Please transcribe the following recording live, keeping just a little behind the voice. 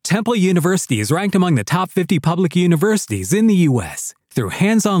Temple University is ranked among the top 50 public universities in the U.S. Through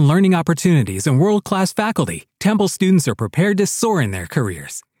hands-on learning opportunities and world-class faculty, Temple students are prepared to soar in their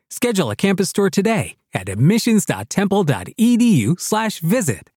careers. Schedule a campus tour today at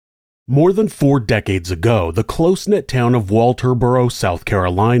admissions.temple.edu/visit. More than 4 decades ago, the close-knit town of Walterboro, South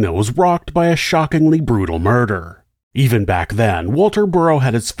Carolina, was rocked by a shockingly brutal murder. Even back then, Walterboro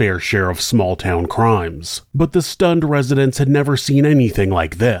had its fair share of small-town crimes, but the stunned residents had never seen anything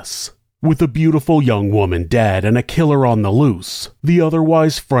like this. With a beautiful young woman dead and a killer on the loose, the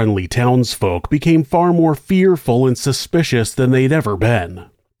otherwise friendly townsfolk became far more fearful and suspicious than they'd ever been.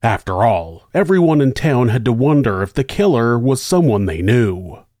 After all, everyone in town had to wonder if the killer was someone they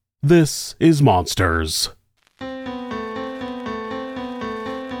knew. This is Monsters.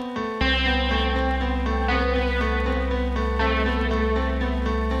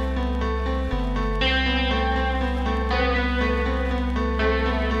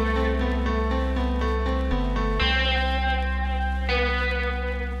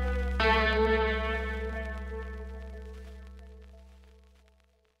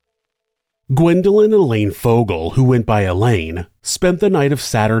 Gwendolyn Elaine Fogle, who went by Elaine, spent the night of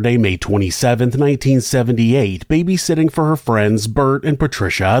Saturday, May 27, 1978, babysitting for her friends Bert and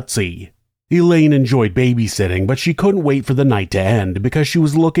Patricia Utzi. Elaine enjoyed babysitting, but she couldn't wait for the night to end because she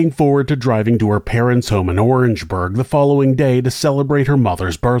was looking forward to driving to her parents' home in Orangeburg the following day to celebrate her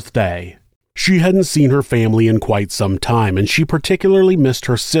mother's birthday. She hadn't seen her family in quite some time, and she particularly missed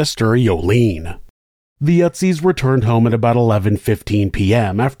her sister, Yolene. The Utzis returned home at about 11:15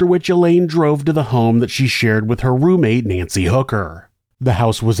 p.m., after which Elaine drove to the home that she shared with her roommate Nancy Hooker. The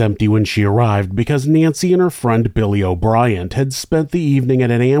house was empty when she arrived because Nancy and her friend Billy O'Brien had spent the evening at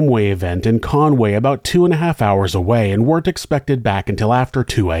an Amway event in Conway about 2.5 hours away and weren't expected back until after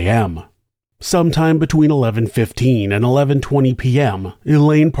 2 a.m. Sometime between 11:15 and 11:20 p.m.,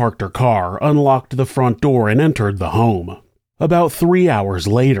 Elaine parked her car, unlocked the front door, and entered the home. About 3 hours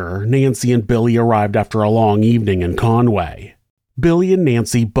later, Nancy and Billy arrived after a long evening in Conway. Billy and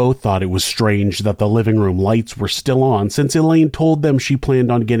Nancy both thought it was strange that the living room lights were still on since Elaine told them she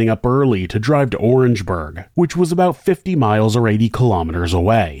planned on getting up early to drive to Orangeburg, which was about 50 miles or 80 kilometers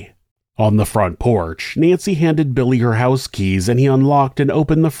away. On the front porch, Nancy handed Billy her house keys and he unlocked and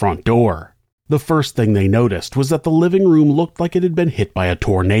opened the front door. The first thing they noticed was that the living room looked like it had been hit by a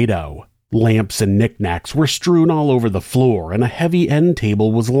tornado. Lamps and knickknacks were strewn all over the floor, and a heavy end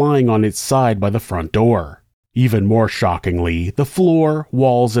table was lying on its side by the front door. Even more shockingly, the floor,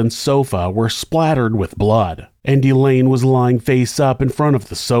 walls, and sofa were splattered with blood, and Elaine was lying face up in front of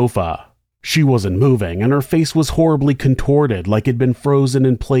the sofa. She wasn't moving, and her face was horribly contorted like it'd been frozen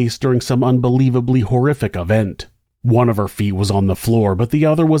in place during some unbelievably horrific event. One of her feet was on the floor, but the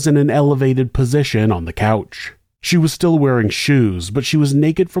other was in an elevated position on the couch. She was still wearing shoes, but she was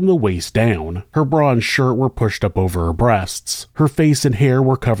naked from the waist down. Her bra and shirt were pushed up over her breasts. Her face and hair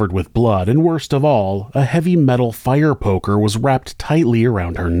were covered with blood, and worst of all, a heavy metal fire poker was wrapped tightly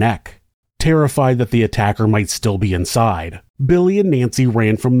around her neck. Terrified that the attacker might still be inside, Billy and Nancy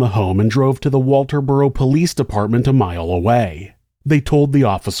ran from the home and drove to the Walterboro Police Department a mile away. They told the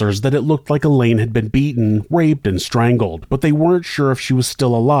officers that it looked like Elaine had been beaten, raped, and strangled, but they weren't sure if she was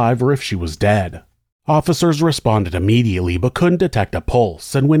still alive or if she was dead. Officers responded immediately but couldn't detect a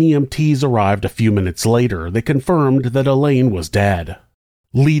pulse, and when EMTs arrived a few minutes later, they confirmed that Elaine was dead.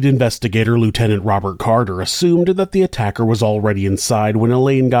 Lead investigator Lieutenant Robert Carter assumed that the attacker was already inside when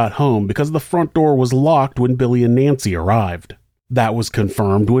Elaine got home because the front door was locked when Billy and Nancy arrived. That was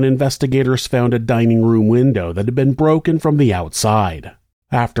confirmed when investigators found a dining room window that had been broken from the outside.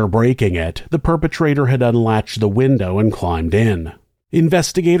 After breaking it, the perpetrator had unlatched the window and climbed in.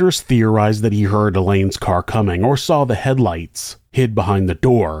 Investigators theorized that he heard Elaine's car coming or saw the headlights, hid behind the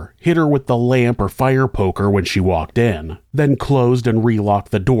door, hit her with the lamp or fire poker when she walked in, then closed and relocked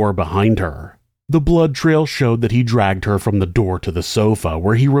the door behind her. The blood trail showed that he dragged her from the door to the sofa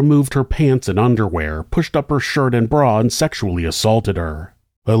where he removed her pants and underwear, pushed up her shirt and bra, and sexually assaulted her.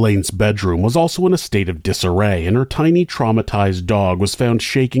 Elaine's bedroom was also in a state of disarray, and her tiny traumatized dog was found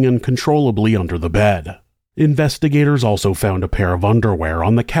shaking uncontrollably under the bed. Investigators also found a pair of underwear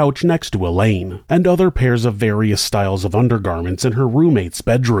on the couch next to Elaine, and other pairs of various styles of undergarments in her roommate's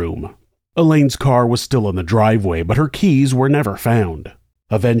bedroom. Elaine's car was still in the driveway, but her keys were never found.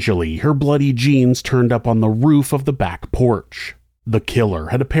 Eventually, her bloody jeans turned up on the roof of the back porch. The killer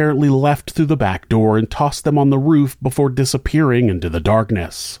had apparently left through the back door and tossed them on the roof before disappearing into the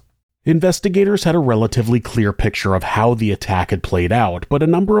darkness. Investigators had a relatively clear picture of how the attack had played out, but a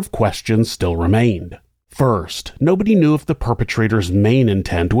number of questions still remained. First, nobody knew if the perpetrator's main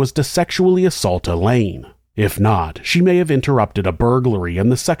intent was to sexually assault Elaine. If not, she may have interrupted a burglary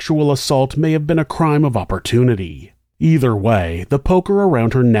and the sexual assault may have been a crime of opportunity. Either way, the poker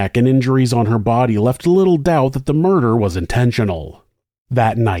around her neck and injuries on her body left little doubt that the murder was intentional.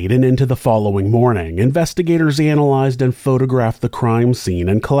 That night and into the following morning, investigators analyzed and photographed the crime scene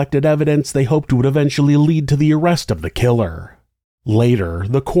and collected evidence they hoped would eventually lead to the arrest of the killer. Later,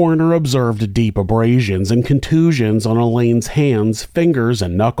 the coroner observed deep abrasions and contusions on Elaine's hands, fingers,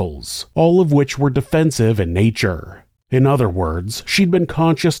 and knuckles, all of which were defensive in nature. In other words, she'd been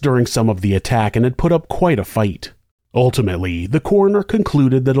conscious during some of the attack and had put up quite a fight. Ultimately, the coroner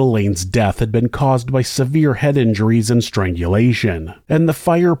concluded that Elaine's death had been caused by severe head injuries and strangulation, and the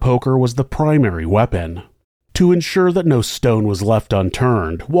fire poker was the primary weapon. To ensure that no stone was left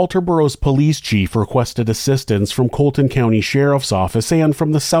unturned, Walterboro's police chief requested assistance from Colton County Sheriff's Office and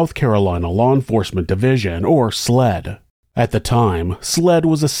from the South Carolina Law Enforcement Division, or SLED. At the time, SLED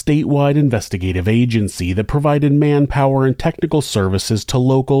was a statewide investigative agency that provided manpower and technical services to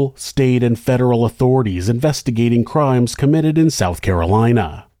local, state, and federal authorities investigating crimes committed in South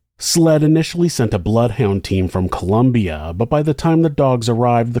Carolina. SLED initially sent a bloodhound team from Columbia, but by the time the dogs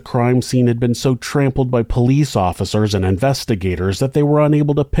arrived, the crime scene had been so trampled by police officers and investigators that they were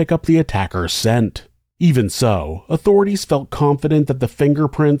unable to pick up the attacker's scent. Even so, authorities felt confident that the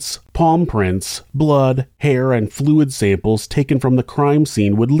fingerprints, palm prints, blood, hair, and fluid samples taken from the crime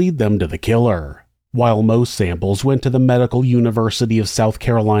scene would lead them to the killer. While most samples went to the Medical University of South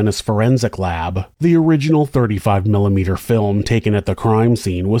Carolina's forensic lab, the original 35mm film taken at the crime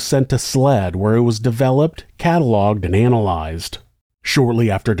scene was sent to SLED, where it was developed, cataloged, and analyzed.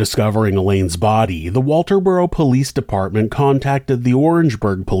 Shortly after discovering Elaine's body, the Walterboro Police Department contacted the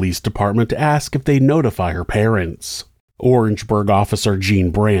Orangeburg Police Department to ask if they'd notify her parents. Orangeburg officer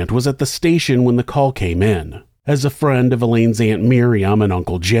Gene Brandt was at the station when the call came in. As a friend of Elaine's Aunt Miriam and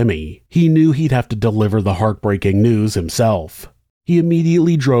Uncle Jimmy, he knew he'd have to deliver the heartbreaking news himself. He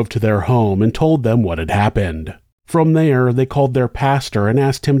immediately drove to their home and told them what had happened. From there, they called their pastor and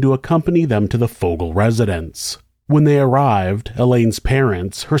asked him to accompany them to the Fogle residence. When they arrived, Elaine's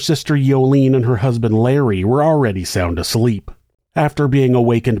parents, her sister Yolene and her husband Larry, were already sound asleep. After being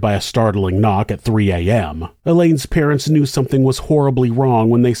awakened by a startling knock at 3 a.m., Elaine's parents knew something was horribly wrong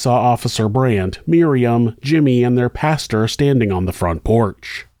when they saw Officer Brandt, Miriam, Jimmy, and their pastor standing on the front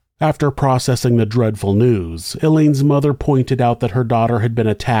porch. After processing the dreadful news, Elaine's mother pointed out that her daughter had been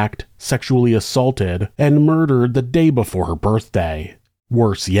attacked, sexually assaulted, and murdered the day before her birthday.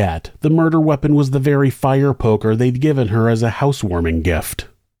 Worse yet, the murder weapon was the very fire poker they'd given her as a housewarming gift.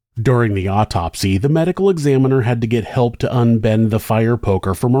 During the autopsy, the medical examiner had to get help to unbend the fire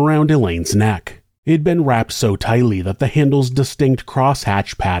poker from around Elaine's neck. It'd been wrapped so tightly that the handle's distinct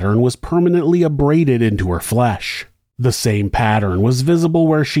crosshatch pattern was permanently abraded into her flesh. The same pattern was visible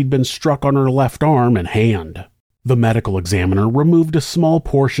where she'd been struck on her left arm and hand. The medical examiner removed a small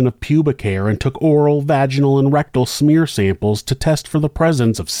portion of pubic hair and took oral, vaginal, and rectal smear samples to test for the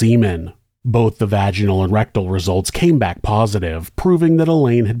presence of semen. Both the vaginal and rectal results came back positive, proving that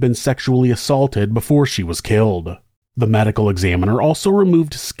Elaine had been sexually assaulted before she was killed. The medical examiner also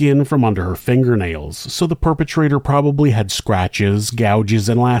removed skin from under her fingernails, so the perpetrator probably had scratches, gouges,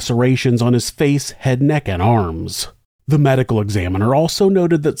 and lacerations on his face, head, neck, and arms. The medical examiner also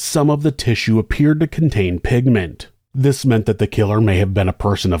noted that some of the tissue appeared to contain pigment. This meant that the killer may have been a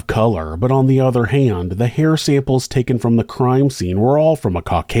person of color, but on the other hand, the hair samples taken from the crime scene were all from a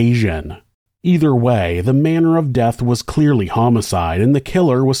Caucasian. Either way, the manner of death was clearly homicide, and the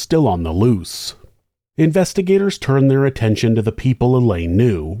killer was still on the loose. Investigators turned their attention to the people Elaine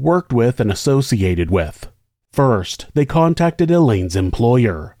knew, worked with, and associated with. First, they contacted Elaine's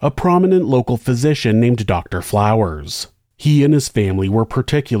employer, a prominent local physician named Dr. Flowers. He and his family were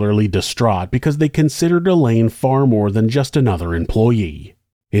particularly distraught because they considered Elaine far more than just another employee.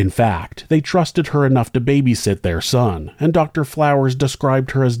 In fact, they trusted her enough to babysit their son, and Dr. Flowers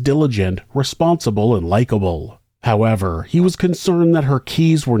described her as diligent, responsible, and likable. However, he was concerned that her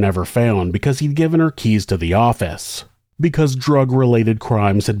keys were never found because he'd given her keys to the office. Because drug-related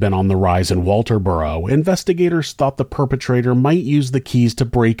crimes had been on the rise in Walterboro, investigators thought the perpetrator might use the keys to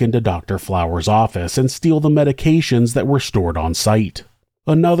break into Dr. Flowers' office and steal the medications that were stored on site.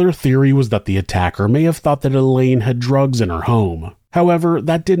 Another theory was that the attacker may have thought that Elaine had drugs in her home. However,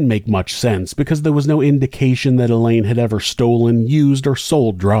 that didn't make much sense because there was no indication that Elaine had ever stolen, used, or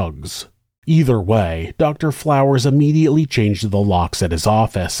sold drugs. Either way, Dr. Flowers immediately changed the locks at his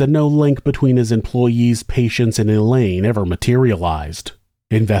office, and no link between his employees, patients, and Elaine ever materialized.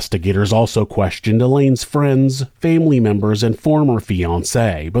 Investigators also questioned Elaine's friends, family members, and former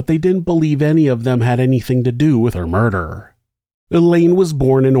fiancé, but they didn't believe any of them had anything to do with her murder. Elaine was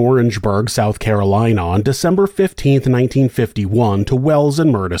born in Orangeburg, South Carolina on December 15, 1951 to Wells and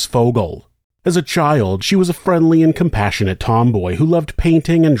Murtis Fogle. As a child, she was a friendly and compassionate tomboy who loved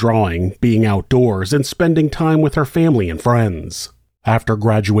painting and drawing, being outdoors, and spending time with her family and friends. After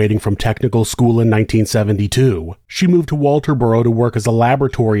graduating from technical school in 1972, she moved to Walterboro to work as a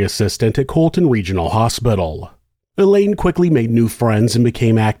laboratory assistant at Colton Regional Hospital. Elaine quickly made new friends and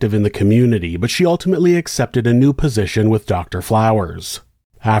became active in the community, but she ultimately accepted a new position with Dr. Flowers.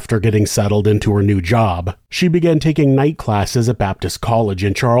 After getting settled into her new job, she began taking night classes at Baptist College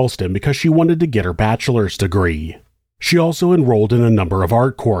in Charleston because she wanted to get her bachelor's degree. She also enrolled in a number of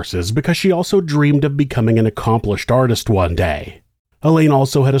art courses because she also dreamed of becoming an accomplished artist one day. Elaine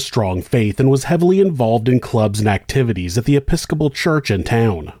also had a strong faith and was heavily involved in clubs and activities at the Episcopal Church in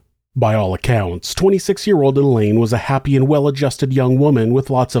town. By all accounts, 26-year-old Elaine was a happy and well-adjusted young woman with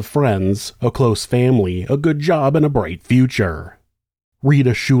lots of friends, a close family, a good job, and a bright future.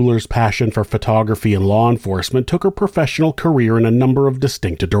 Rita Schuler's passion for photography and law enforcement took her professional career in a number of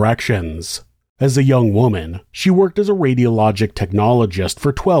distinct directions. As a young woman, she worked as a radiologic technologist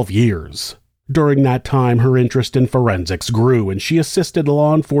for 12 years. During that time, her interest in forensics grew, and she assisted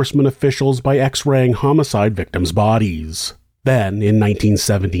law enforcement officials by x-raying homicide victims' bodies. Then, in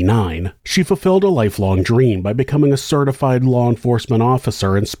 1979, she fulfilled a lifelong dream by becoming a certified law enforcement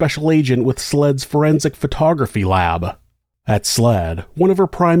officer and special agent with SLED's Forensic Photography Lab. At SLED, one of her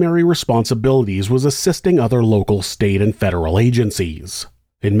primary responsibilities was assisting other local, state, and federal agencies.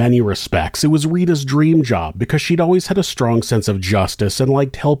 In many respects, it was Rita's dream job because she'd always had a strong sense of justice and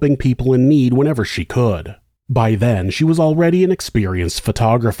liked helping people in need whenever she could. By then, she was already an experienced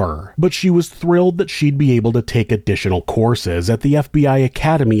photographer, but she was thrilled that she'd be able to take additional courses at the FBI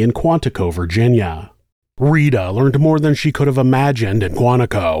Academy in Quantico, Virginia. Rita learned more than she could have imagined in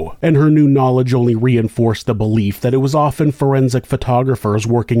Quantico, and her new knowledge only reinforced the belief that it was often forensic photographers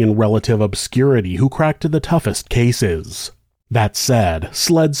working in relative obscurity who cracked the toughest cases. That said,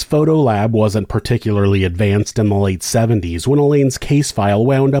 SLED's photo lab wasn't particularly advanced in the late 70s when Elaine's case file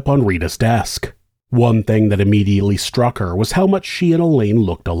wound up on Rita's desk. One thing that immediately struck her was how much she and Elaine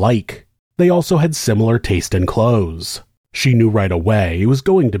looked alike. They also had similar taste in clothes. She knew right away it was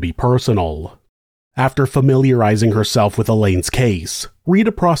going to be personal. After familiarizing herself with Elaine's case,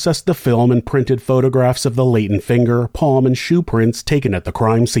 Rita processed the film and printed photographs of the latent finger, palm, and shoe prints taken at the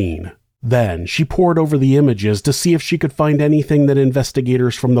crime scene. Then, she pored over the images to see if she could find anything that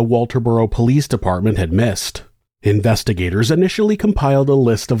investigators from the Walterboro Police Department had missed. Investigators initially compiled a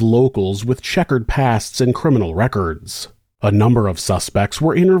list of locals with checkered pasts and criminal records. A number of suspects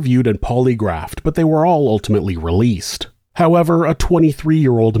were interviewed and polygraphed, but they were all ultimately released. However, a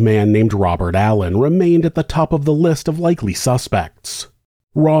 23-year-old man named Robert Allen remained at the top of the list of likely suspects.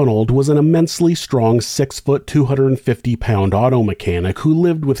 Ronald was an immensely strong 6-foot, 250-pound auto mechanic who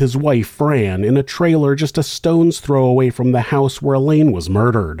lived with his wife Fran in a trailer just a stone's throw away from the house where Elaine was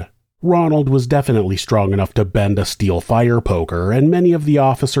murdered. Ronald was definitely strong enough to bend a steel fire poker, and many of the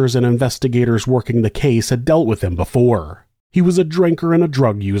officers and investigators working the case had dealt with him before. He was a drinker and a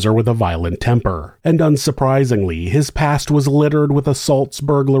drug user with a violent temper, and unsurprisingly, his past was littered with assaults,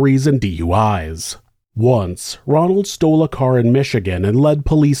 burglaries, and DUIs. Once, Ronald stole a car in Michigan and led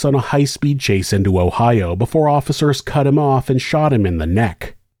police on a high-speed chase into Ohio before officers cut him off and shot him in the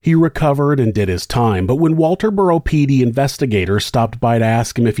neck. He recovered and did his time, but when Walterboro PD investigators stopped by to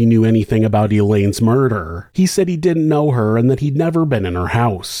ask him if he knew anything about Elaine's murder, he said he didn't know her and that he'd never been in her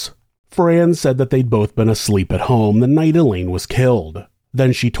house. Fran said that they'd both been asleep at home the night Elaine was killed.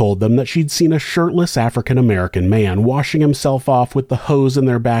 Then she told them that she'd seen a shirtless African-American man washing himself off with the hose in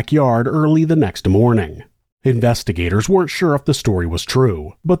their backyard early the next morning. Investigators weren't sure if the story was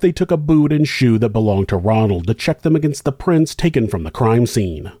true, but they took a boot and shoe that belonged to Ronald to check them against the prints taken from the crime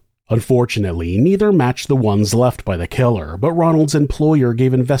scene. Unfortunately, neither matched the ones left by the killer, but Ronald's employer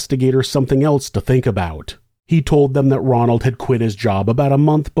gave investigators something else to think about. He told them that Ronald had quit his job about a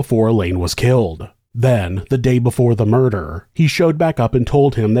month before Elaine was killed. Then, the day before the murder, he showed back up and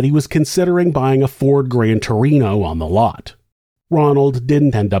told him that he was considering buying a Ford Gran Torino on the lot. Ronald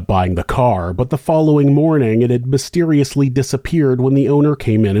didn't end up buying the car, but the following morning it had mysteriously disappeared when the owner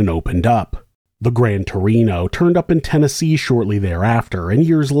came in and opened up. The Gran Torino turned up in Tennessee shortly thereafter, and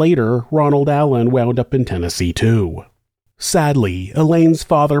years later, Ronald Allen wound up in Tennessee too. Sadly, Elaine's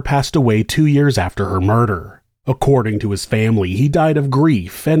father passed away 2 years after her murder. According to his family, he died of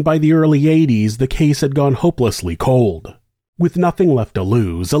grief, and by the early 80s, the case had gone hopelessly cold. With nothing left to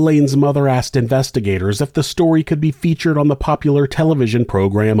lose, Elaine's mother asked investigators if the story could be featured on the popular television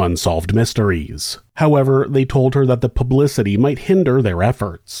program Unsolved Mysteries. However, they told her that the publicity might hinder their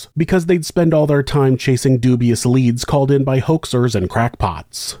efforts, because they'd spend all their time chasing dubious leads called in by hoaxers and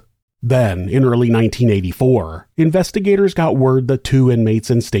crackpots. Then, in early 1984, investigators got word that 2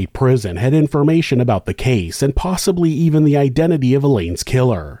 inmates in state prison had information about the case and possibly even the identity of Elaine's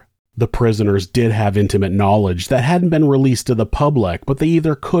killer. The prisoners did have intimate knowledge that hadn't been released to the public, but they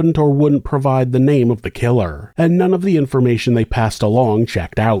either couldn't or wouldn't provide the name of the killer, and none of the information they passed along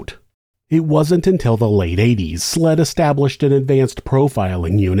checked out. It wasn't until the late 80s SLED established an advanced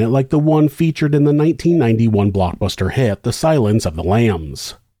profiling unit like the one featured in the 1991 blockbuster hit The Silence of the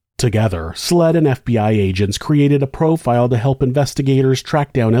Lambs. Together, SLED and FBI agents created a profile to help investigators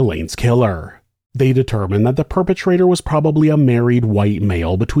track down Elaine's killer. They determined that the perpetrator was probably a married white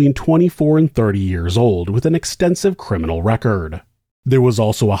male between 24 and 30 years old with an extensive criminal record. There was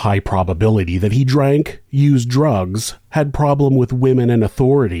also a high probability that he drank, used drugs, had problem with women and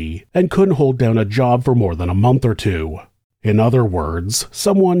authority, and couldn't hold down a job for more than a month or 2. In other words,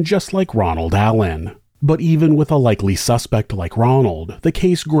 someone just like Ronald Allen. But even with a likely suspect like Ronald, the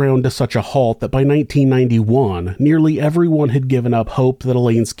case ground to such a halt that by 1991, nearly everyone had given up hope that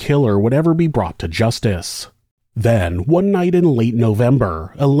Elaine's killer would ever be brought to justice. Then, one night in late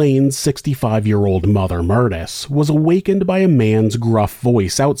November, Elaine's 65-year-old mother, Myrtis, was awakened by a man's gruff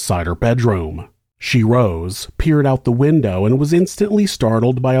voice outside her bedroom. She rose, peered out the window, and was instantly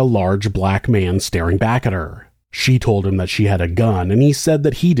startled by a large black man staring back at her. She told him that she had a gun, and he said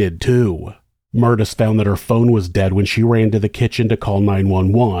that he did too. Myrtis found that her phone was dead when she ran to the kitchen to call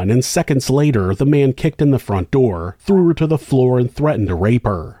 911, and seconds later, the man kicked in the front door, threw her to the floor, and threatened to rape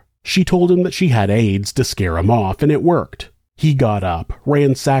her. She told him that she had AIDS to scare him off, and it worked. He got up,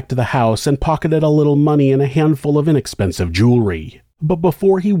 ransacked the house, and pocketed a little money and a handful of inexpensive jewelry. But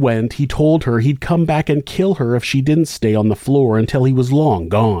before he went, he told her he'd come back and kill her if she didn't stay on the floor until he was long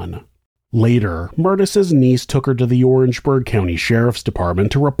gone. Later, Myrtis's niece took her to the Orangeburg County Sheriff's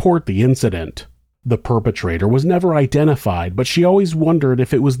Department to report the incident. The perpetrator was never identified, but she always wondered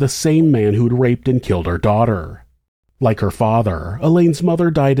if it was the same man who'd raped and killed her daughter. Like her father, Elaine's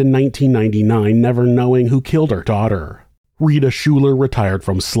mother died in 1999, never knowing who killed her daughter. Rita Schuler retired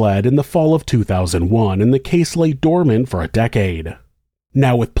from SLED in the fall of 2001, and the case lay dormant for a decade.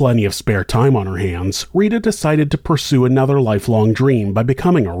 Now with plenty of spare time on her hands, Rita decided to pursue another lifelong dream by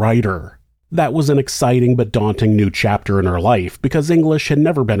becoming a writer. That was an exciting but daunting new chapter in her life because English had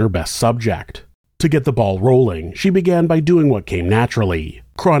never been her best subject. To get the ball rolling, she began by doing what came naturally,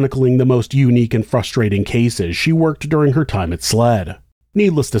 chronicling the most unique and frustrating cases she worked during her time at SLED.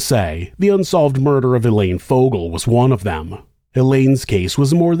 Needless to say, the unsolved murder of Elaine Fogle was one of them. Elaine's case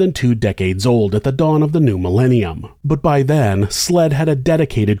was more than 2 decades old at the dawn of the new millennium, but by then, SLED had a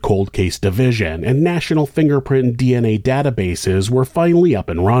dedicated cold case division and national fingerprint and DNA databases were finally up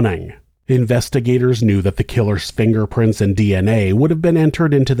and running. Investigators knew that the killer's fingerprints and DNA would have been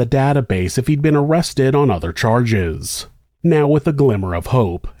entered into the database if he'd been arrested on other charges. Now, with a glimmer of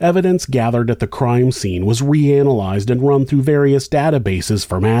hope, evidence gathered at the crime scene was reanalyzed and run through various databases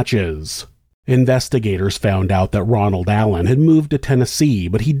for matches. Investigators found out that Ronald Allen had moved to Tennessee,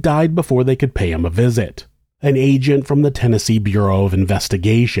 but he died before they could pay him a visit. An agent from the Tennessee Bureau of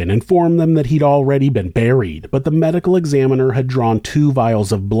Investigation informed them that he'd already been buried, but the medical examiner had drawn 2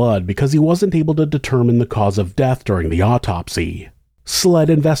 vials of blood because he wasn't able to determine the cause of death during the autopsy. SLED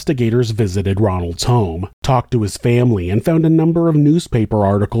investigators visited Ronald's home, talked to his family, and found a number of newspaper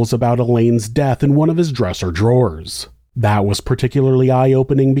articles about Elaine's death in one of his dresser drawers. That was particularly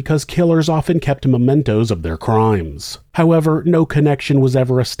eye-opening because killers often kept mementos of their crimes. However, no connection was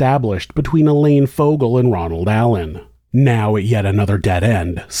ever established between Elaine Fogle and Ronald Allen. Now, at yet another dead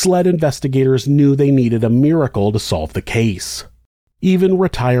end, SLED investigators knew they needed a miracle to solve the case. Even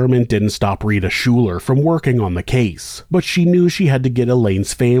retirement didn't stop Rita Schuler from working on the case, but she knew she had to get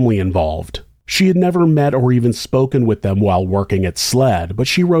Elaine's family involved. She had never met or even spoken with them while working at SLED, but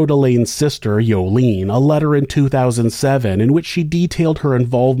she wrote Elaine's sister, Elaine, a letter in 2007 in which she detailed her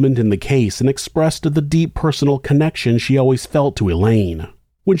involvement in the case and expressed the deep personal connection she always felt to Elaine.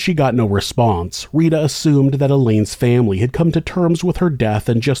 When she got no response, Rita assumed that Elaine's family had come to terms with her death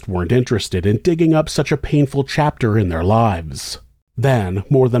and just weren't interested in digging up such a painful chapter in their lives. Then,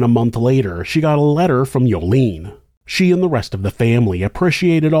 more than a month later, she got a letter from Elaine. She and the rest of the family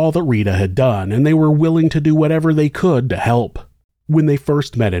appreciated all that Rita had done, and they were willing to do whatever they could to help. When they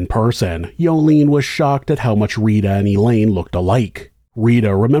first met in person, Elaine was shocked at how much Rita and Elaine looked alike.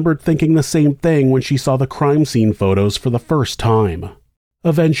 Rita remembered thinking the same thing when she saw the crime scene photos for the first time.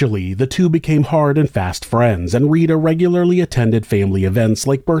 Eventually, the two became hard and fast friends, and Rita regularly attended family events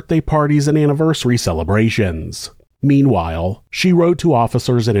like birthday parties and anniversary celebrations. Meanwhile, she wrote to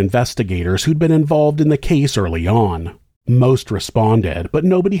officers and investigators who'd been involved in the case early on. Most responded, but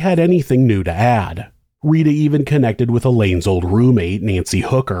nobody had anything new to add. Rita even connected with Elaine's old roommate, Nancy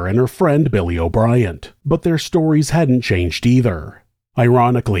Hooker, and her friend Billy O'Brien, but their stories hadn't changed either.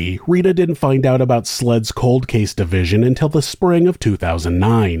 Ironically, Rita didn't find out about SLED's cold case division until the spring of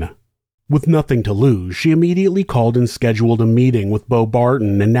 2009. With nothing to lose, she immediately called and scheduled a meeting with Bo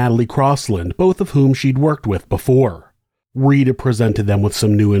Barton and Natalie Crossland, both of whom she'd worked with before. Rita presented them with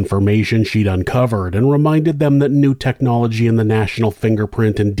some new information she'd uncovered and reminded them that new technology in the national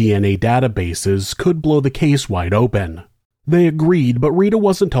fingerprint and DNA databases could blow the case wide open. They agreed, but Rita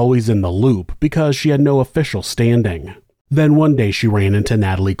wasn't always in the loop because she had no official standing. Then one day she ran into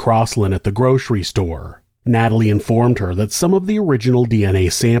Natalie Crossland at the grocery store. Natalie informed her that some of the original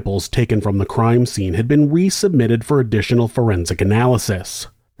DNA samples taken from the crime scene had been resubmitted for additional forensic analysis.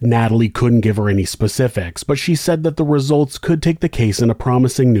 Natalie couldn't give her any specifics, but she said that the results could take the case in a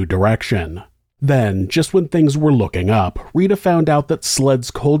promising new direction. Then, just when things were looking up, Rita found out that SLED's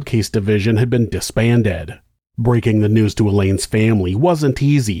cold case division had been disbanded. Breaking the news to Elaine's family wasn't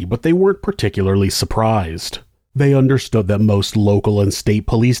easy, but they weren't particularly surprised. They understood that most local and state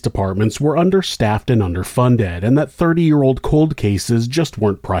police departments were understaffed and underfunded, and that 30-year-old cold cases just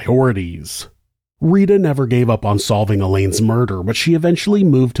weren't priorities. Rita never gave up on solving Elaine's murder, but she eventually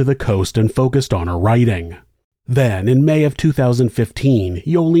moved to the coast and focused on her writing. Then, in May of 2015,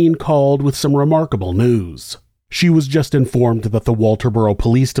 Yolene called with some remarkable news. She was just informed that the Walterboro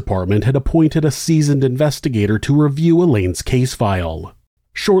Police Department had appointed a seasoned investigator to review Elaine's case file.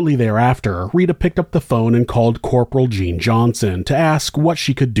 Shortly thereafter, Rita picked up the phone and called Corporal Gene Johnson to ask what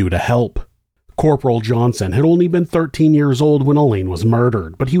she could do to help. Corporal Johnson had only been 13 years old when Elaine was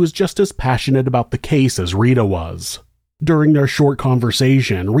murdered, but he was just as passionate about the case as Rita was. During their short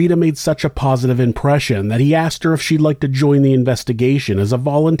conversation, Rita made such a positive impression that he asked her if she'd like to join the investigation as a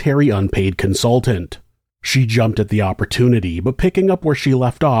voluntary unpaid consultant. She jumped at the opportunity, but picking up where she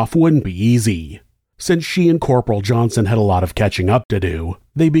left off wouldn't be easy. Since she and Corporal Johnson had a lot of catching up to do,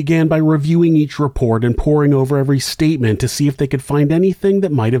 they began by reviewing each report and poring over every statement to see if they could find anything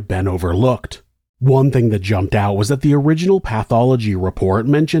that might have been overlooked. One thing that jumped out was that the original pathology report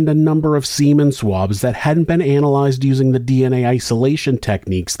mentioned a number of semen swabs that hadn't been analyzed using the DNA isolation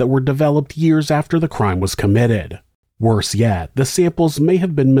techniques that were developed years after the crime was committed. Worse yet, the samples may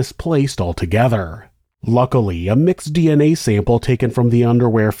have been misplaced altogether. Luckily, a mixed DNA sample taken from the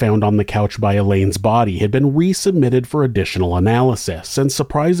underwear found on the couch by Elaine's body had been resubmitted for additional analysis, and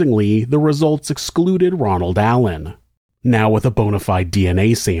surprisingly, the results excluded Ronald Allen. Now with a bona fide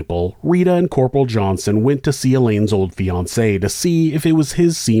DNA sample, Rita and Corporal Johnson went to see Elaine's old fiancé to see if it was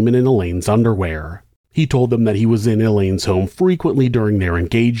his semen in Elaine's underwear. He told them that he was in Elaine's home frequently during their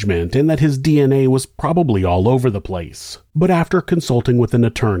engagement and that his DNA was probably all over the place. But after consulting with an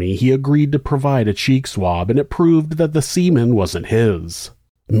attorney, he agreed to provide a cheek swab, and it proved that the semen wasn't his.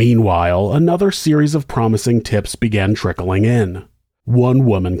 Meanwhile, another series of promising tips began trickling in. One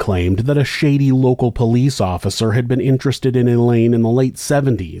woman claimed that a shady local police officer had been interested in Elaine in the late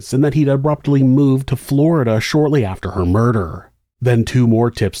 70s and that he'd abruptly moved to Florida shortly after her murder. Then two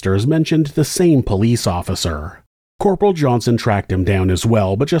more tipsters mentioned the same police officer. Corporal Johnson tracked him down as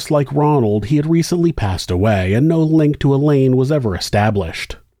well, but just like Ronald, he had recently passed away and no link to Elaine was ever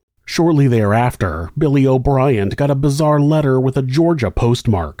established. Shortly thereafter, Billy O'Brien got a bizarre letter with a Georgia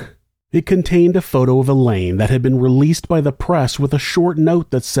postmark. It contained a photo of Elaine that had been released by the press with a short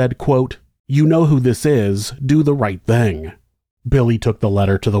note that said, quote, "You know who this is, do the right thing." Billy took the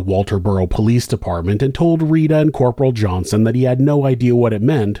letter to the Walterboro Police Department and told Rita and Corporal Johnson that he had no idea what it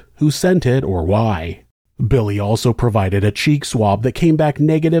meant, who sent it, or why. Billy also provided a cheek swab that came back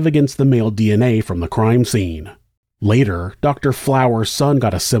negative against the male DNA from the crime scene. Later, Dr. Flower's son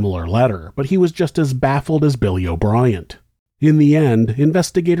got a similar letter, but he was just as baffled as Billy O'Brien. In the end,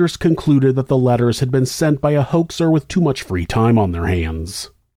 investigators concluded that the letters had been sent by a hoaxer with too much free time on their hands.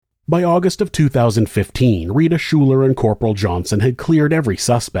 By August of 2015, Rita Schuler and Corporal Johnson had cleared every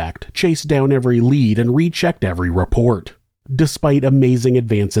suspect, chased down every lead, and rechecked every report. Despite amazing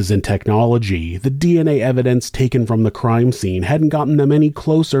advances in technology, the DNA evidence taken from the crime scene hadn't gotten them any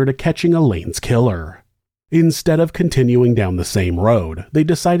closer to catching Elaine's killer. Instead of continuing down the same road, they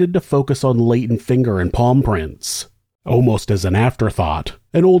decided to focus on latent finger and palm prints. Almost as an afterthought,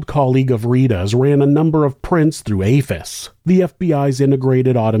 an old colleague of Rita's ran a number of prints through AFIS, the FBI's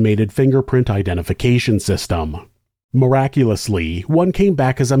integrated automated fingerprint identification system. Miraculously, one came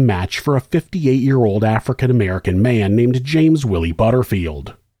back as a match for a 58-year-old African-American man named James Willie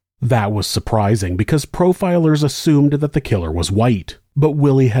Butterfield. That was surprising because profilers assumed that the killer was white, but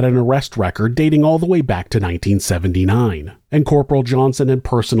Willie had an arrest record dating all the way back to 1979, and Corporal Johnson had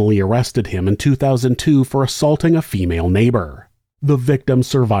personally arrested him in 2002 for assaulting a female neighbor. The victim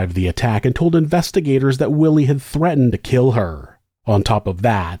survived the attack and told investigators that Willie had threatened to kill her. On top of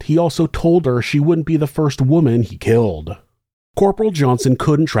that, he also told her she wouldn't be the first woman he killed. Corporal Johnson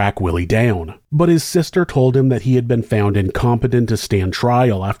couldn't track Willie down, but his sister told him that he had been found incompetent to stand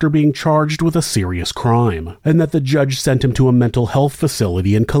trial after being charged with a serious crime, and that the judge sent him to a mental health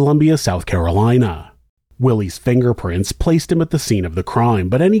facility in Columbia, South Carolina. Willie's fingerprints placed him at the scene of the crime,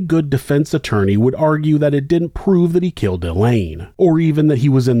 but any good defense attorney would argue that it didn't prove that he killed Elaine, or even that he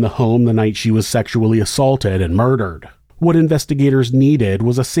was in the home the night she was sexually assaulted and murdered. What investigators needed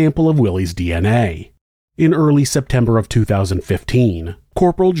was a sample of Willie's DNA. In early September of 2015,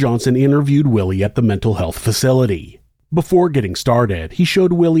 Corporal Johnson interviewed Willie at the mental health facility. Before getting started, he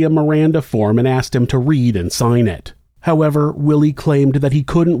showed Willie a Miranda form and asked him to read and sign it. However, Willie claimed that he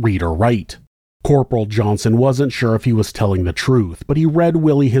couldn't read or write. Corporal Johnson wasn't sure if he was telling the truth, but he read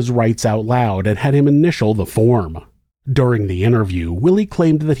Willie his rights out loud and had him initial the form. During the interview, Willie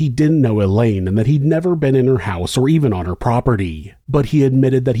claimed that he didn't know Elaine and that he'd never been in her house or even on her property, but he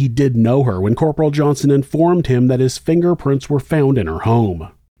admitted that he did know her when Corporal Johnson informed him that his fingerprints were found in her home.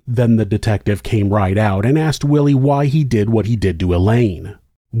 Then the detective came right out and asked Willie why he did what he did to Elaine.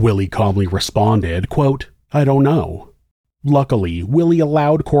 Willie calmly responded, quote, "I don't know." Luckily, Willie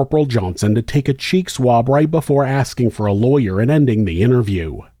allowed Corporal Johnson to take a cheek swab right before asking for a lawyer and ending the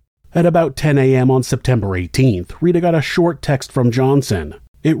interview. At about 10 a.m. on September 18th, Rita got a short text from Johnson.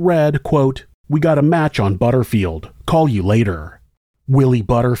 It read, quote, "We got a match on Butterfield. Call you later." Willie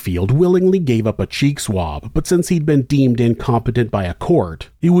Butterfield willingly gave up a cheek swab, but since he'd been deemed incompetent by a court,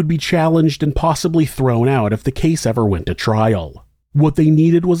 he would be challenged and possibly thrown out if the case ever went to trial. What they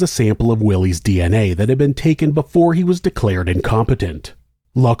needed was a sample of Willie's DNA that had been taken before he was declared incompetent.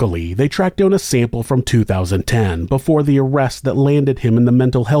 Luckily, they tracked down a sample from 2010 before the arrest that landed him in the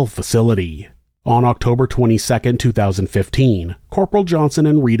mental health facility. On October 22, 2015, Corporal Johnson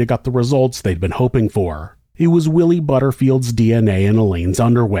and Rita got the results they'd been hoping for. It was Willie Butterfield's DNA in Elaine's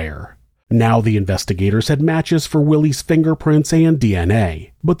underwear. Now the investigators had matches for Willie's fingerprints and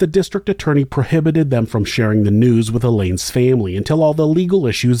DNA, but the district attorney prohibited them from sharing the news with Elaine's family until all the legal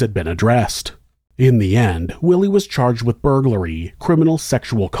issues had been addressed. In the end, Willie was charged with burglary, criminal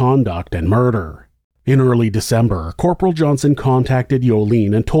sexual conduct, and murder. In early December, Corporal Johnson contacted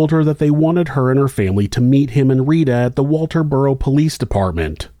Elaine and told her that they wanted her and her family to meet him and Rita at the Walterboro Police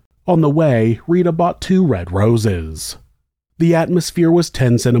Department. On the way, Rita bought 2 red roses. The atmosphere was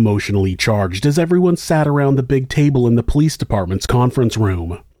tense and emotionally charged as everyone sat around the big table in the police department's conference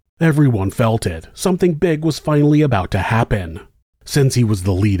room. Everyone felt it. Something big was finally about to happen. Since he was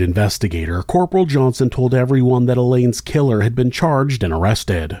the lead investigator, Corporal Johnson told everyone that Elaine's killer had been charged and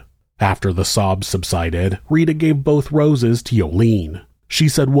arrested. After the sobs subsided, Rita gave both roses to Elaine. She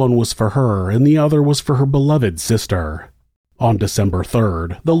said one was for her and the other was for her beloved sister. On December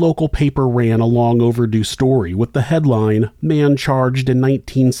 3rd, the local paper ran a long overdue story with the headline, "Man Charged in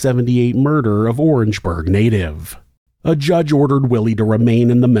 1978 Murder of Orangeburg Native." A judge ordered Willie to remain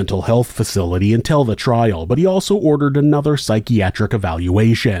in the mental health facility until the trial, but he also ordered another psychiatric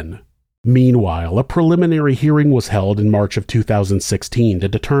evaluation. Meanwhile, a preliminary hearing was held in March of 2016 to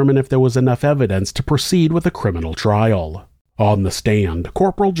determine if there was enough evidence to proceed with a criminal trial. On the stand,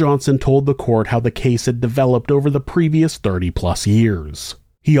 Corporal Johnson told the court how the case had developed over the previous 30-plus years.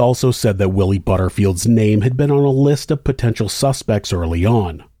 He also said that Willie Butterfield's name had been on a list of potential suspects early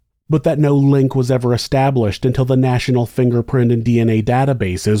on, but that no link was ever established until the national fingerprint and DNA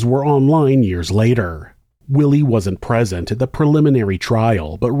databases were online years later. Willie wasn't present at the preliminary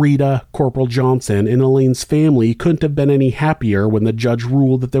trial, but Rita, Corporal Johnson, and Elaine's family couldn't have been any happier when the judge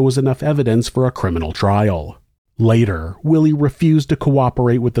ruled that there was enough evidence for a criminal trial. Later, Willie refused to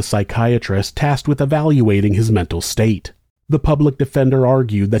cooperate with the psychiatrist tasked with evaluating his mental state. The public defender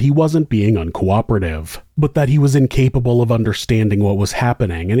argued that he wasn't being uncooperative, but that he was incapable of understanding what was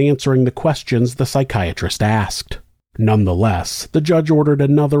happening and answering the questions the psychiatrist asked. Nonetheless, the judge ordered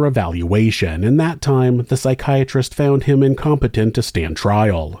another evaluation, and that time the psychiatrist found him incompetent to stand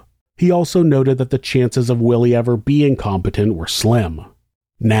trial. He also noted that the chances of Willie ever being competent were slim.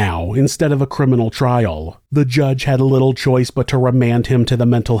 Now, instead of a criminal trial, the judge had little choice but to remand him to the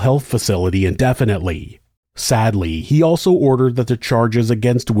mental health facility indefinitely. Sadly, he also ordered that the charges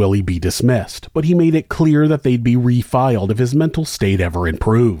against Willie be dismissed, but he made it clear that they'd be refiled if his mental state ever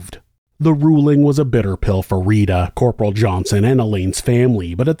improved. The ruling was a bitter pill for Rita, Corporal Johnson, and Elaine's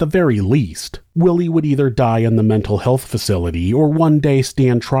family, but at the very least, Willie would either die in the mental health facility or one day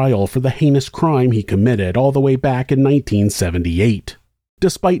stand trial for the heinous crime he committed all the way back in 1978.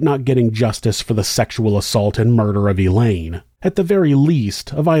 Despite not getting justice for the sexual assault and murder of Elaine, at the very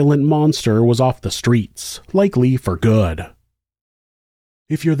least, a violent monster was off the streets, likely for good.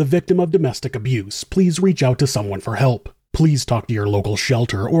 If you're the victim of domestic abuse, please reach out to someone for help. Please talk to your local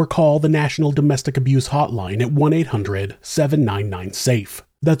shelter or call the National Domestic Abuse Hotline at 1-800-799-SAFE.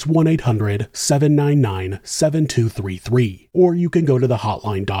 That's 1-800-799-7233. Or you can go to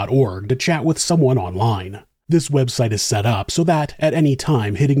thehotline.org to chat with someone online. This website is set up so that, at any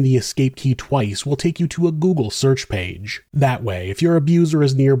time, hitting the escape key twice will take you to a Google search page. That way, if your abuser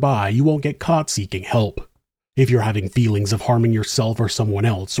is nearby, you won't get caught seeking help. If you're having feelings of harming yourself or someone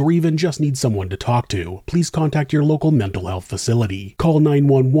else, or even just need someone to talk to, please contact your local mental health facility. Call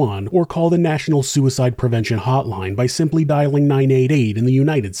 911 or call the National Suicide Prevention Hotline by simply dialing 988 in the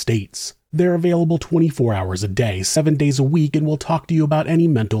United States. They're available 24 hours a day, 7 days a week, and will talk to you about any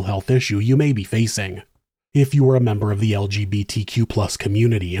mental health issue you may be facing. If you are a member of the LGBTQ+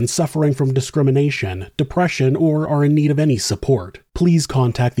 community and suffering from discrimination, depression, or are in need of any support, please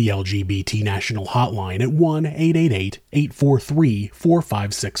contact the LGBT National Hotline at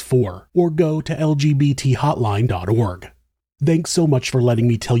 1-888-843-4564 or go to lgbthotline.org. Thanks so much for letting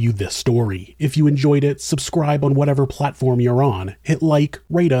me tell you this story. If you enjoyed it, subscribe on whatever platform you're on, hit like,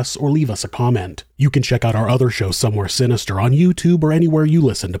 rate us, or leave us a comment. You can check out our other show, Somewhere Sinister, on YouTube or anywhere you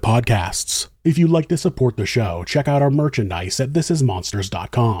listen to podcasts. If you'd like to support the show, check out our merchandise at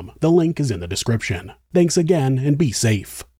thisismonsters.com. The link is in the description. Thanks again, and be safe.